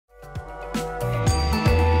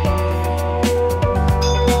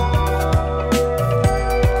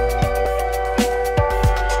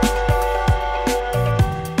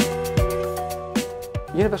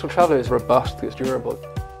traveller is robust, it's durable.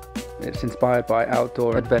 It's inspired by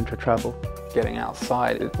outdoor adventure travel. Getting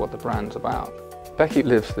outside is what the brand's about. Becky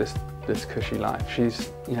lives this cushy life. She's,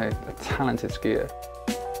 a talented skier.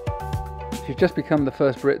 She's just become the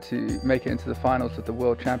first Brit to make it into the finals of the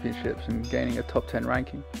World Championships and gaining a top 10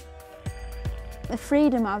 ranking. The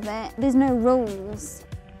freedom of it, there's no rules.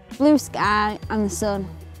 Blue sky and the sun,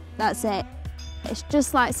 that's it. It's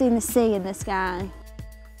just like seeing the sea in the sky.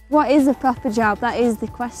 What is a proper job? That is the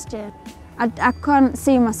question. I can't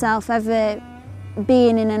see myself ever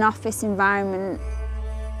being in an office environment.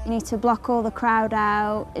 You need to block all the crowd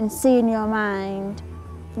out and see in your mind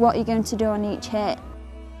what you're going to do on each hit.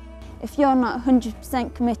 If you're not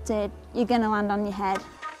 100% committed, you're going to land on your head.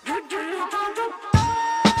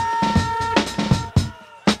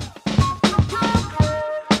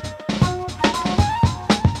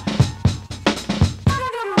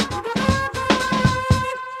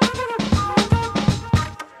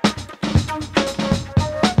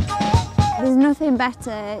 There's nothing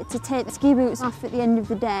better to take the ski boots off at the end of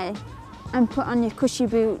the day and put on your Cushe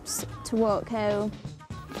boots to walk home.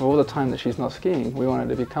 For all the time that she's not skiing, we want her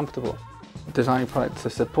to be comfortable. Designing products to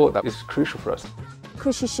support that is crucial for us.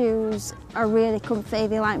 Cushe shoes are really comfy,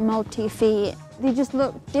 they like mould to your feet. They just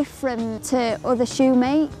look different to other shoe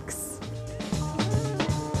makes.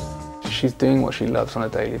 She's doing what she loves on a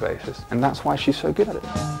daily basis, and that's why she's so good at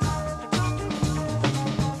it.